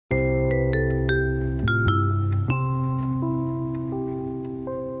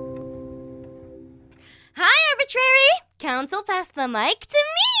Arbitrary! Council passed the mic to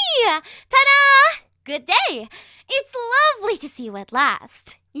me! Ta-da! Good day! It's lovely to see you at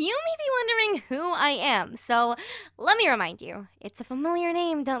last. You may be wondering who I am, so let me remind you. It's a familiar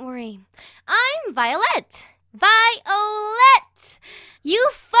name, don't worry. I'm Violette. Violette! You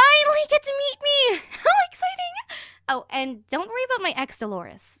finally get to meet me! How exciting! Oh, and don't worry about my ex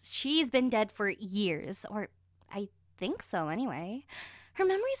Dolores. She's been dead for years, or I think so anyway. Her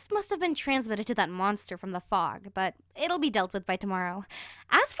memories must have been transmitted to that monster from the fog, but it'll be dealt with by tomorrow.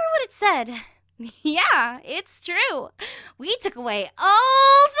 As for what it said, yeah, it's true. We took away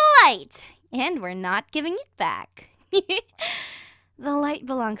all the light, and we're not giving it back. The light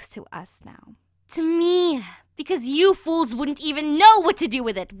belongs to us now. To me, because you fools wouldn't even know what to do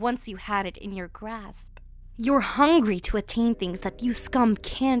with it once you had it in your grasp. You're hungry to attain things that you scum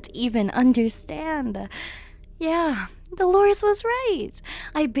can't even understand. Yeah, Dolores was right.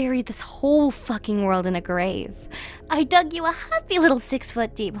 I buried this whole fucking world in a grave. I dug you a happy little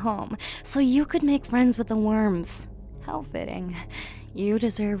 6-foot-deep home so you could make friends with the worms. How fitting. You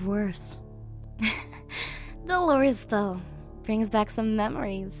deserve worse. Dolores, though, brings back some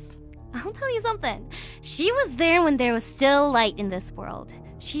memories. I'll tell you something. She was there when there was still light in this world.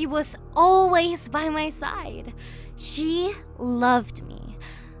 She was always by my side. She loved me,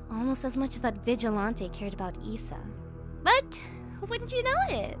 almost as much as that vigilante cared about Issa. But wouldn't you know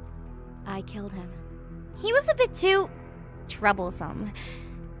it? I killed him. He was a bit too troublesome,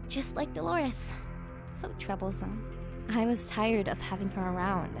 just like Dolores. So troublesome. I was tired of having her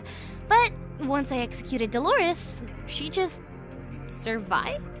around. But once I executed Dolores, she just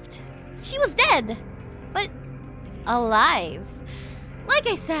survived. She was dead, but alive. Like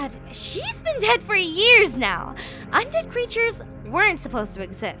I said, she's been dead for years now. Undead creatures weren't supposed to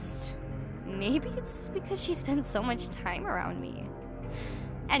exist. Maybe it's because she spent so much time around me.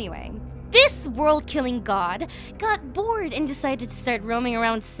 Anyway, this world-killing god got bored and decided to start roaming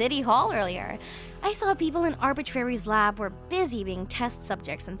around City Hall earlier. I saw people in Arbitrary's lab were busy being test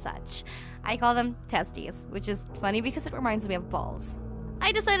subjects and such. I call them testes, which is funny because it reminds me of balls.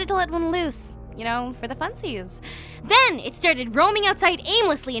 I decided to let one loose, you know, for the funsies. Then it started roaming outside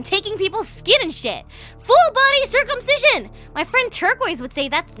aimlessly and taking people's skin and shit. Full body circumcision! My friend Turquoise would say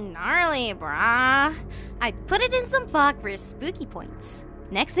that's gnarly, brah. I put it in some fog for spooky points.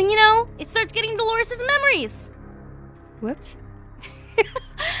 Next thing you know, it starts getting Dolores' memories. Whoops.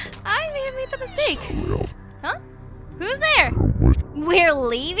 I may have made the mistake. Huh? Who's there? We're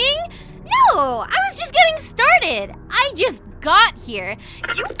leaving? No, I was just getting started. I just got here.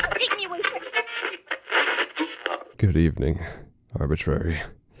 You take me away. Good evening, Arbitrary.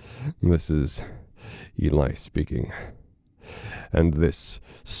 This is Eli speaking. And this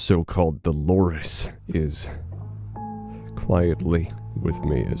so-called Dolores is quietly with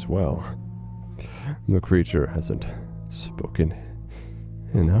me as well. The creature hasn't spoken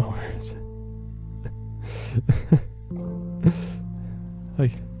in hours. I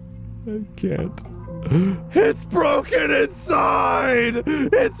can't. It's broken inside!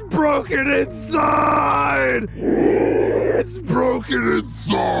 It's broken inside! It's broken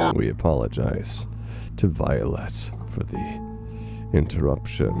inside! We apologize to Violette for the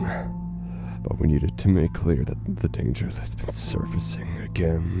interruption, but we needed to make clear that the danger that's been surfacing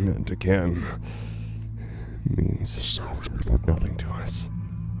again and again means nothing to us.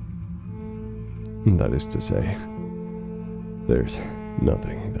 That is to say, there's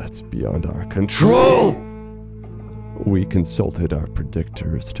nothing that's beyond our control! We consulted our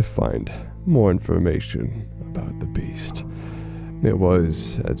predictors to find more information about the beast. It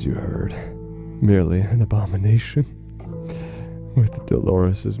was, as you heard, merely an abomination with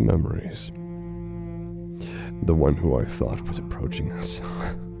Dolores' memories. The one who I thought was approaching us.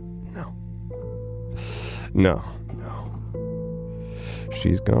 No.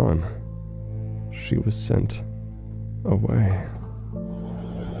 She's gone. She was sent away.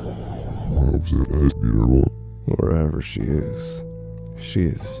 Wherever she is,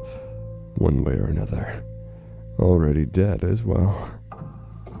 one way or another, already dead as well.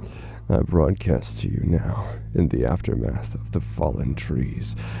 I broadcast to you now in the aftermath of the fallen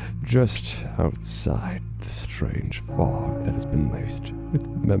trees, just outside the strange fog that has been laced with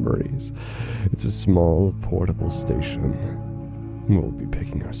memories. It's a small, portable station. We'll be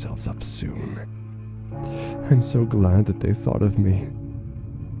picking ourselves up soon. I'm so glad that they thought of me.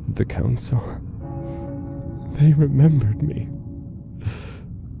 The council. They remembered me.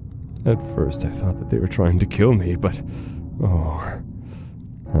 At first I thought that they were trying to kill me, but oh,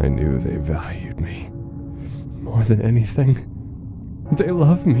 I knew they valued me. More than anything, they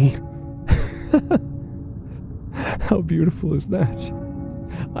love me. How beautiful is that?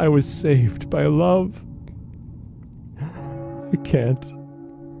 I was saved by love. I can't.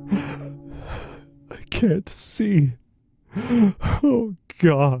 I can't see. Oh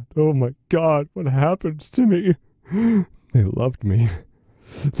God, oh my God, what happens to me? They loved me.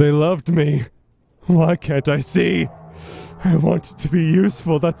 They loved me. Why can't I see? I wanted to be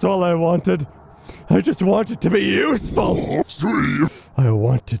useful, that's all I wanted. I just wanted to be useful. I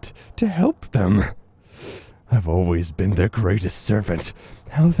wanted to help them. I've always been their greatest servant.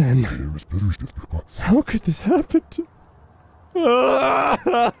 How then? How could this happen to...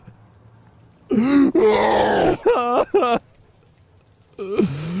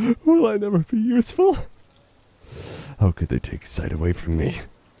 Will I never be useful? How could they take sight away from me?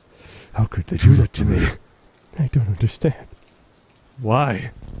 How could they do that to me? I don't understand.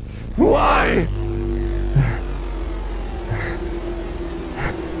 Why? Why?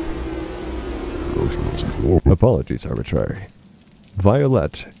 Apologies, Arbitrary.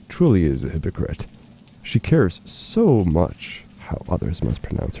 Violette truly is a hypocrite. She cares so much how others must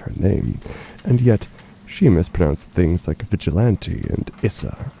pronounce her name, and yet she mispronounced things like Vigilante and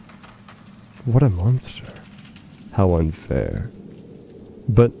Issa. What a monster. How unfair.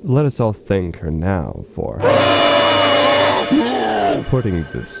 But let us all thank her now for putting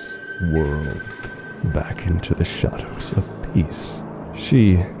this world back into the shadows of peace.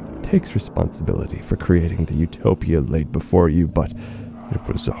 She takes responsibility for creating the utopia laid before you, but it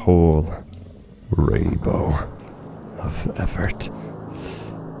was a whole rainbow of effort.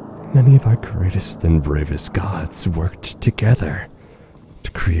 Many of our greatest and bravest gods worked together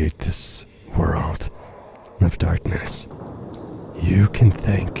to create this world of darkness. You can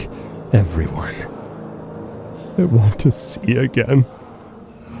thank everyone. I want to see again.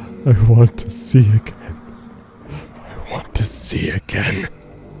 I want to see again. I want to see again.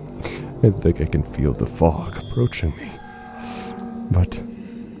 I think I can feel the fog approaching me, but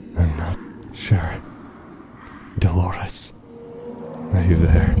I'm not sure. Dolores, are you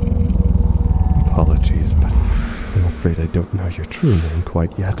there? Apologies, but I'm afraid I don't know your true name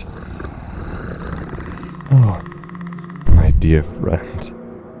quite yet. Oh, my dear friend.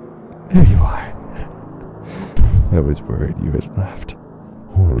 There you are. I was worried you had left.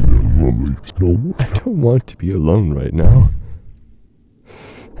 I don't want to be alone right now.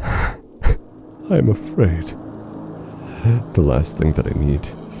 I'm afraid. The last thing that I need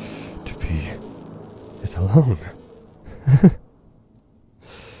to be is alone.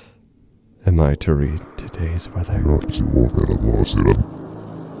 Am I to read today's weather?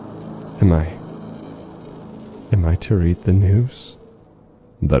 Am I to read the news?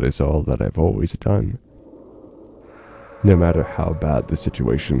 That is all that I've always done. No matter how bad the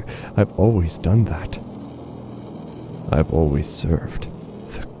situation, I've always done that. I've always served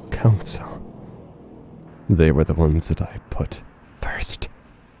the council. They were the ones that I put first.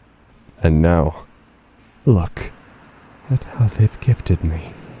 And now, look at how they've gifted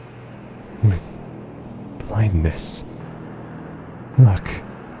me with blindness. Look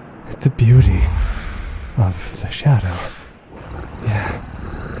at the beauty of the shadow. Yeah,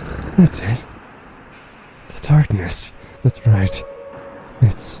 that's it. The darkness. That's right.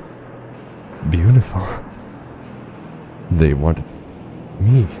 It's beautiful. They wanted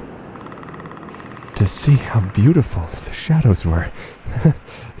me to see how beautiful the shadows were.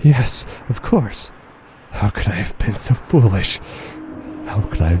 Yes, of course. How could I have been so foolish? How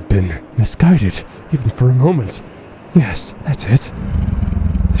could I have been misguided, even for a moment? Yes, that's it.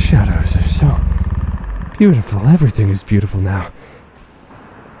 The shadows are so beautiful. Everything is beautiful now.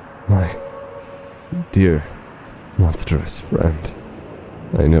 My dear monstrous friend,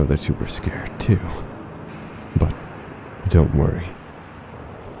 I know that you were scared too, but don't worry.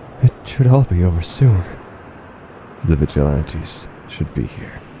 It should all be over soon. The vigilantes should be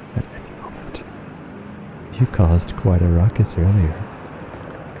here at any moment. You caused quite a ruckus earlier.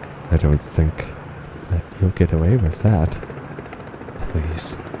 I don't think that you'll get away with that.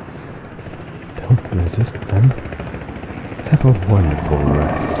 Please, don't resist them. Have a wonderful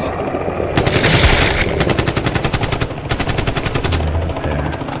rest.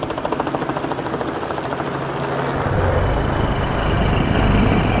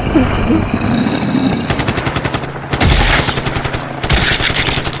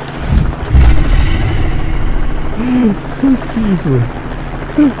 Just easily.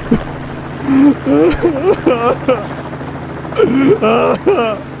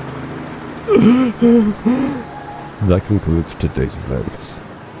 That concludes today's events.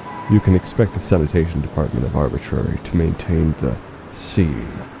 You can expect the sanitation department of Arbitrary to maintain the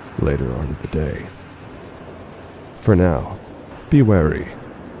scene later on in the day. For now, be wary.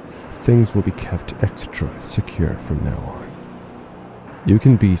 Things will be kept extra secure from now on. You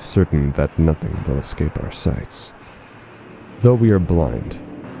can be certain that nothing will escape our sights. Though we are blind,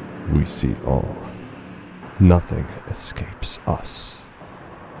 we see all. Nothing escapes us.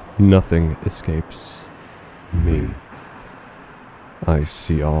 Nothing escapes me. I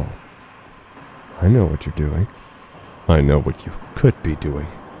see all. I know what you're doing. I know what you could be doing.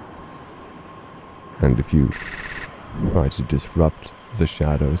 And if you try to disrupt the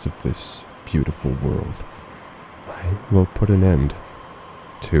shadows of this beautiful world, I will put an end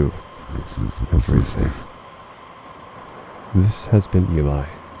to everything. This has been Eli,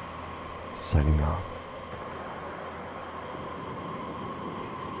 signing off.